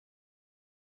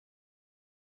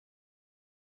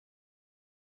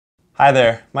Hi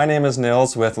there, my name is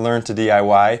Nils with Learn to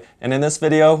DIY, and in this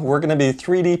video we're going to be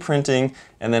 3D printing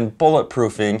and then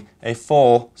bulletproofing a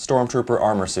full Stormtrooper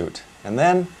armor suit. And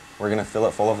then we're going to fill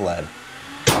it full of lead.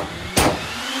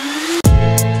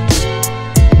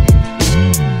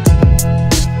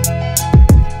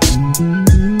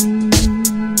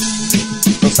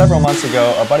 So several months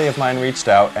ago, a buddy of mine reached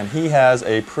out and he has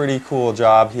a pretty cool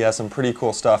job. He has some pretty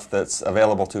cool stuff that's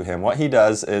available to him. What he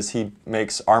does is he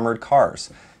makes armored cars.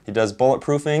 He does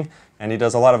bulletproofing, and he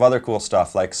does a lot of other cool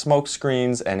stuff like smoke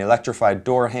screens and electrified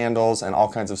door handles and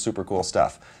all kinds of super cool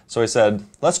stuff. So he said,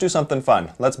 let's do something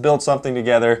fun. Let's build something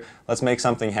together. Let's make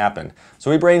something happen. So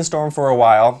we brainstormed for a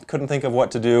while, couldn't think of what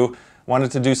to do,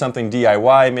 wanted to do something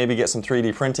DIY, maybe get some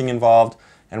 3D printing involved,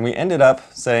 and we ended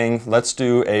up saying, let's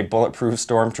do a bulletproof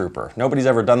Stormtrooper. Nobody's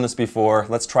ever done this before.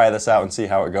 Let's try this out and see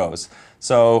how it goes.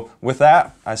 So with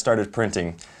that, I started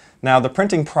printing. Now the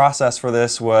printing process for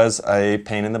this was a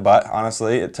pain in the butt,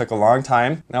 honestly. It took a long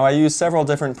time. Now I used several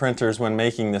different printers when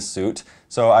making this suit.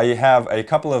 So I have a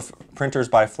couple of printers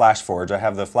by FlashForge. I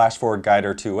have the FlashForge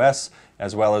Guider 2S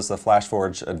as well as the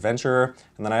FlashForge Adventurer,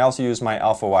 and then I also use my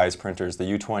AlphaWise printers, the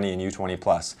U20 and U20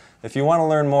 Plus. If you want to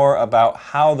learn more about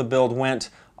how the build went,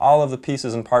 all of the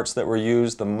pieces and parts that were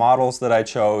used, the models that I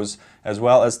chose, as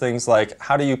well as things like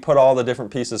how do you put all the different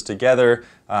pieces together,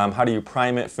 how do you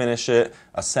prime it, finish it,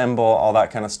 assemble, all that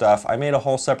kind of stuff. I made a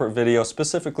whole separate video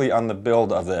specifically on the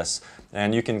build of this,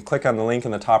 and you can click on the link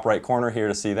in the top right corner here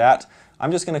to see that.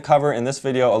 I'm just going to cover in this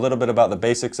video a little bit about the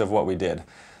basics of what we did.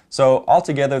 So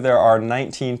altogether there are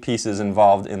 19 pieces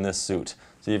involved in this suit.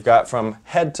 So you've got from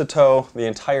head to toe, the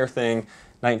entire thing,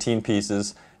 19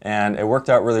 pieces. And it worked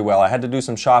out really well. I had to do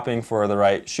some shopping for the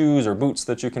right shoes or boots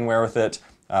that you can wear with it,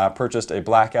 purchased a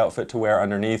black outfit to wear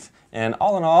underneath, and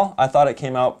all in all, I thought it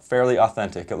came out fairly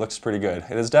authentic. It looks pretty good.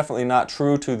 It is definitely not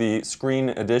true to the screen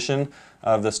edition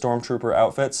of the Stormtrooper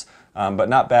outfits, but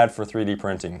not bad for 3D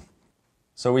printing.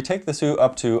 So we take the suit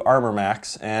up to Armor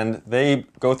Max, and they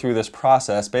go through this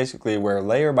process basically where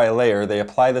layer by layer they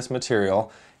apply this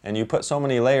material, and you put so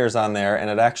many layers on there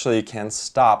and it actually can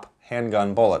stop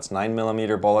handgun bullets,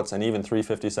 9mm bullets, and even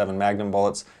 .357 Magnum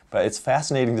bullets, but it's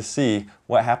fascinating to see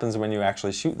what happens when you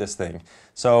actually shoot this thing.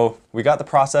 So we got the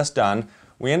process done.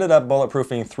 We ended up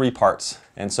bulletproofing 3 parts,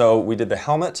 and so we did the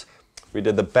helmet, we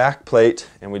did the back plate,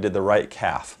 and we did the right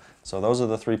calf. So those are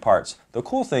the 3 parts. The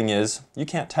cool thing is you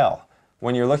can't tell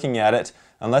when you're looking at it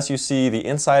unless you see the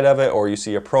inside of it or you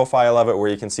see a profile of it where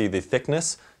you can see the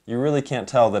thickness. You really can't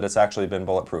tell that it's actually been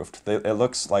bulletproofed. It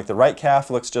looks like the right calf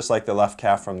looks just like the left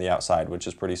calf from the outside, which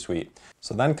is pretty sweet.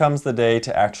 So then comes the day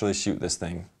to actually shoot this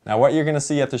thing. Now what you're going to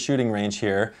see at the shooting range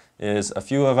here is a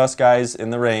few of us guys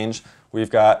in the range. We've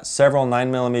got several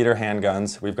 9mm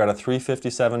handguns, we've got a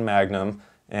 .357 Magnum,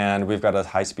 and we've got a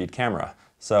high-speed camera.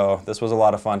 So this was a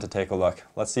lot of fun to take a look.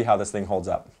 Let's see how this thing holds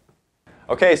up.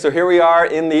 Okay, so here we are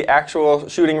in the actual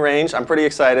shooting range. I'm pretty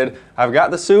excited. I've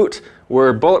got the suit.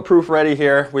 We're bulletproof ready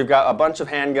here. We've got a bunch of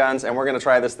handguns, and we're going to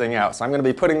try this thing out. So I'm going to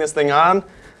be putting this thing on. And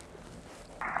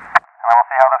we'll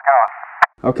see how this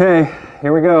goes. Okay,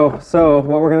 here we go. So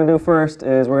what we're going to do first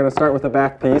is we're going to start with the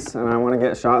back piece, and I want to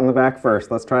get shot in the back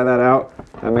first. Let's try that out.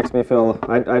 That makes me feel,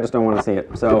 I just don't want to see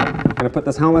it. So I'm going to put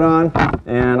this helmet on,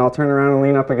 and I'll turn around and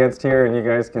lean up against here, and you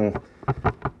guys can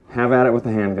have at it with the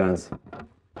handguns.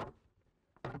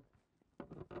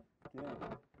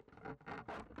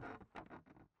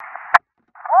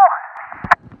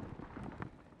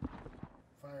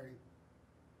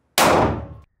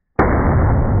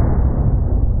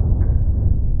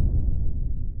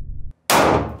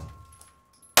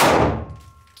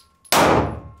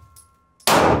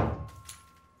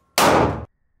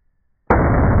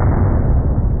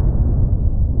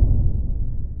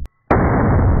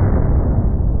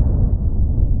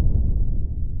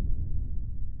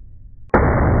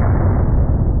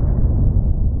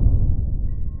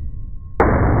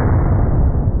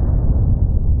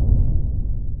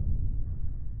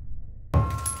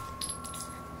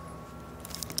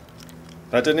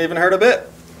 That didn't even hurt a bit.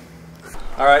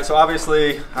 All right, so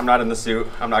obviously I'm not in the suit.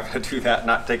 I'm not going to do that,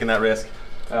 not taking that risk.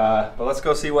 But let's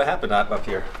go see what happened up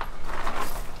here.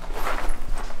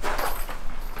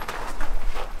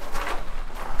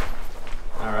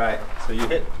 All right, so you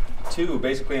hit 2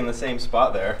 basically in the same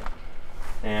spot there.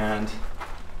 And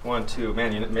 1, 2,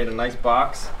 man, you made a nice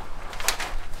box.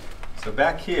 So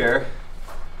back here,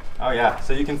 oh yeah,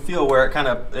 so you can feel where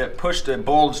it pushed, it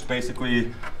bulged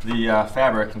basically the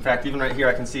fabric. In fact, even right here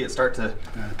I can see it start to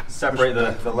separate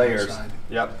the layers.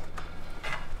 Yep,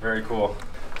 very cool.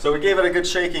 So we gave it a good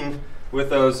shaking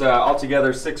with those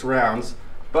altogether 6 rounds,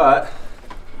 but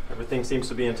everything seems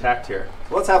to be intact here.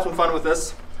 So let's have some fun with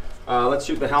this. Let's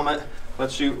shoot the helmet,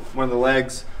 let's shoot one of the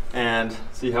legs, and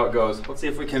see how it goes. Let's see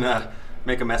if we can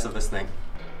make a mess of this thing.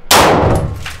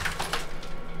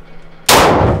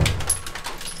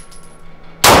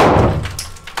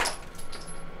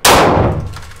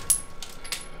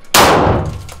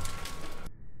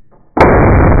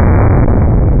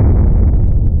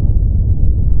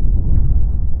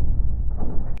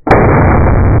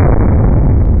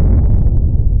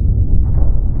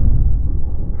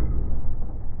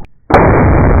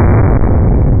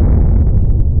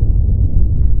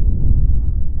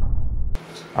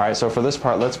 Alright, so for this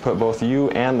part, let's put both you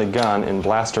and the gun in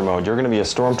blaster mode. You're going to be a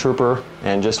Stormtrooper,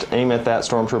 and just aim at that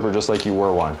Stormtrooper just like you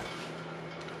were one.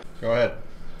 Go ahead.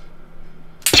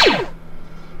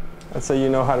 Let's say you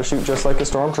know how to shoot just like a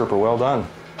Stormtrooper. Well done.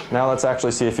 Now let's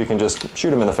actually see if you can just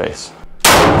shoot him in the face.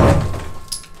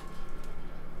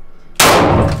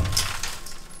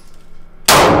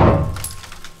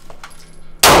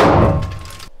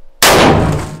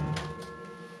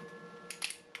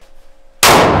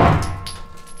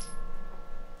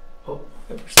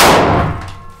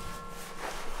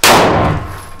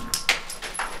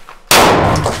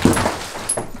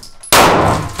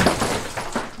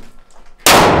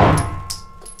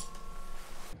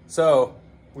 So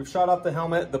we've shot off the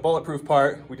helmet, the bulletproof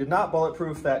part. We did not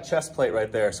bulletproof that chest plate right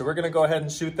there. So we're gonna go ahead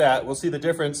and shoot that. We'll see the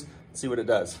difference and see what it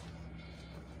does.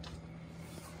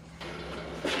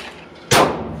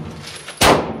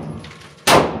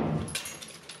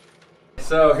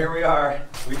 So here we are.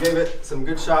 We gave it some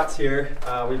good shots here.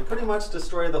 We pretty much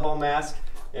destroyed the whole mask,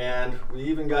 and we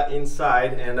even got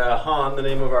inside. And Han, the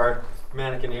name of our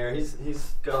mannequin here,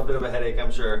 he's got a bit of a headache,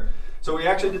 I'm sure. So we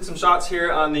actually did some shots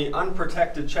here on the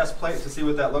unprotected chest plate to see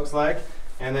what that looks like.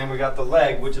 And then we got the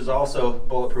leg, which is also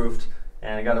bulletproofed,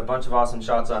 and I got a bunch of awesome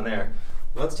shots on there.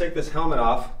 Let's take this helmet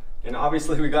off, and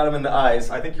obviously we got him in the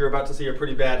eyes. I think you're about to see a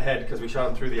pretty bad head because we shot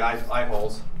him through the eye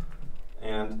holes.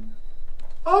 And,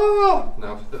 oh,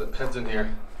 no, the head's in here.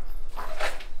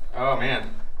 Oh man,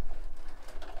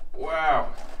 wow.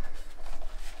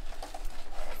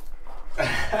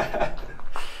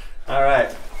 All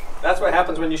right. That's what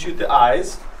happens when you shoot the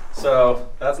eyes, so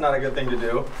that's not a good thing to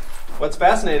do. What's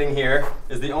fascinating here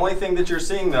is the only thing that you're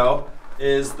seeing, though,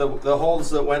 is the holes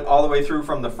that went all the way through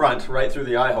from the front, right through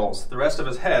the eye holes. The rest of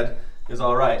his head is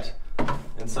all right.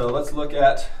 And so let's look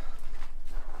at,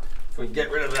 if we get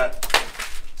rid of that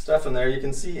stuff in there, you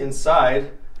can see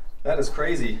inside, that is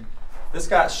crazy. This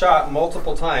got shot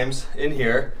multiple times in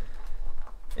here,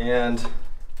 and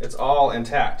it's all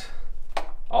intact.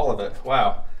 All of it,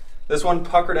 wow. This one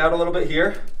puckered out a little bit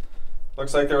here.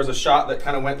 Looks like there was a shot that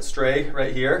kind of went stray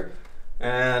right here.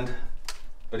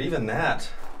 But even that,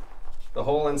 the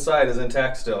whole inside is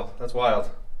intact still. That's wild.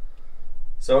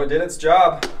 So it did its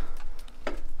job.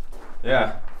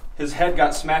 Yeah, his head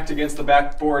got smacked against the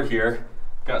back board here.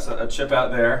 Got a chip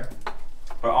out there.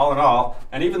 But all in all,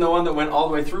 and even the one that went all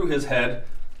the way through his head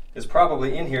is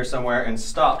probably in here somewhere and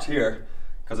stopped here,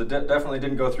 because it definitely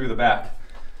didn't go through the back.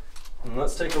 And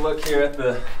let's take a look here at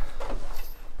the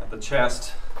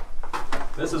chest.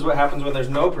 This is what happens when there's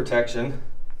no protection.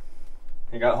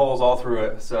 You got holes all through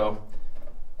it. So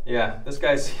yeah, this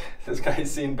guy's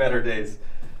seen better days.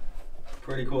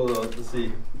 Pretty cool to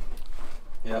see.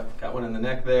 Yep, got one in the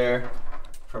neck there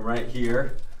from right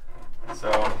here.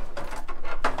 So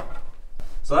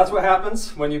that's what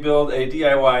happens when you build a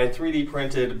DIY 3D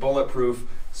printed bulletproof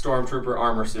Stormtrooper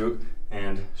armor suit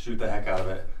and shoot the heck out of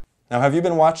it. Now, have you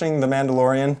been watching The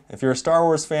Mandalorian? If you're a Star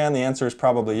Wars fan, the answer is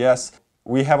probably yes.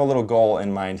 We have a little goal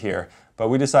in mind here, but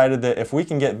we decided that if we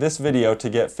can get this video to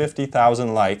get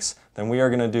 50,000 likes, then we are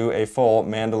going to do a full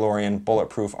Mandalorian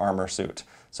bulletproof armor suit.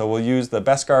 So we'll use the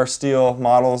Beskar steel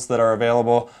models that are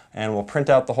available, and we'll print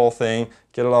out the whole thing,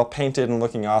 get it all painted and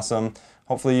looking awesome.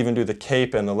 Hopefully even do the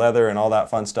cape and the leather and all that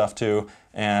fun stuff too,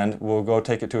 and we'll go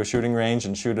take it to a shooting range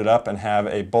and shoot it up and have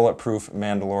a bulletproof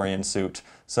Mandalorian suit.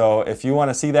 So if you want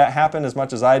to see that happen as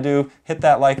much as I do, hit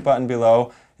that like button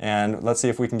below, and let's see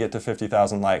if we can get to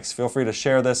 50,000 likes. Feel free to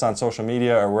share this on social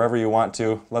media or wherever you want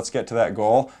to. Let's get to that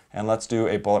goal, and let's do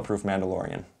a bulletproof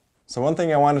Mandalorian. So one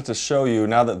thing I wanted to show you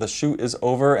now that the shoot is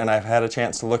over and I've had a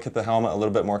chance to look at the helmet a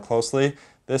little bit more closely,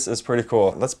 this is pretty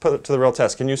cool. Let's put it to the real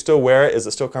test. Can you still wear it? Is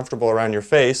it still comfortable around your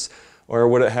face, or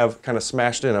would it have kind of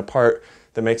smashed in a part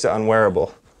that makes it unwearable?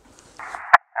 And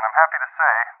I'm happy to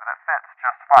say that it fits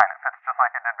just fine. It fits just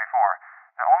like it did before.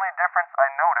 The only difference I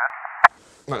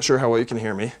noticed... Not sure how well you can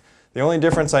hear me. The only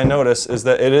difference I notice is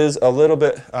that it is a little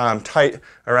bit tight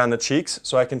around the cheeks,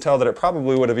 so I can tell that it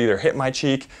probably would have either hit my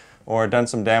cheek or done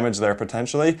some damage there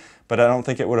potentially, but I don't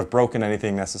think it would have broken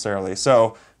anything necessarily.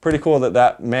 So pretty cool that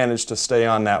that managed to stay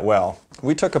on that well.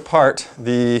 We took apart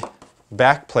the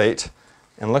back plate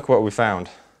and look what we found.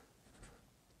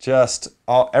 Just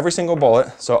every single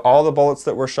bullet, so all the bullets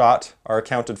that were shot are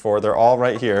accounted for. They're all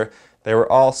right here. They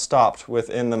were all stopped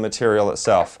within the material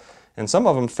itself. And some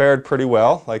of them fared pretty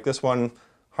well, like this one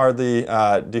hardly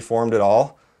deformed at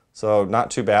all, so not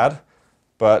too bad.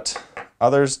 But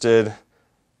others did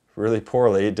really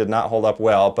poorly, did not hold up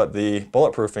well, but the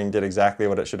bulletproofing did exactly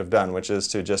what it should have done, which is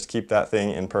to just keep that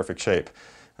thing in perfect shape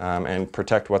and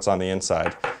protect what's on the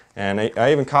inside. And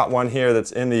I even caught one here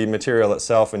that's in the material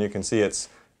itself, and you can see it's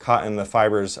caught in the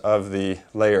fibers of the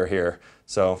layer here.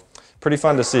 So pretty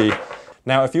fun to see.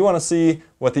 Now if you want to see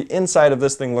what the inside of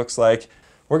this thing looks like,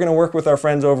 we're going to work with our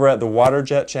friends over at the Water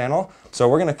Jet channel. So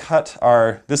we're going to cut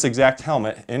this exact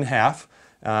helmet in half,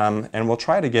 and we'll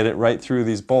try to get it right through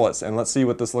these bullets, and let's see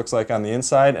what this looks like on the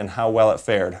inside and how well it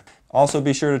fared. Also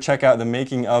be sure to check out the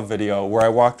making of video where I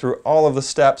walk through all of the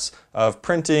steps of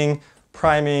printing,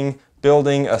 priming,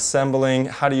 building, assembling,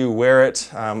 how do you wear it,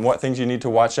 what things you need to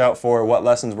watch out for, what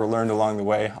lessons were learned along the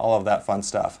way, all of that fun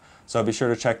stuff. So be sure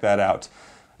to check that out.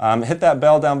 Hit that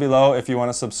bell down below if you want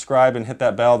to subscribe, and hit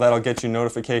that bell. That'll get you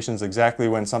notifications exactly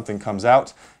when something comes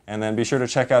out. And then be sure to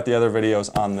check out the other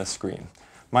videos on this screen.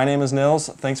 My name is Nils.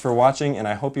 Thanks for watching, and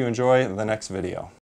I hope you enjoy the next video.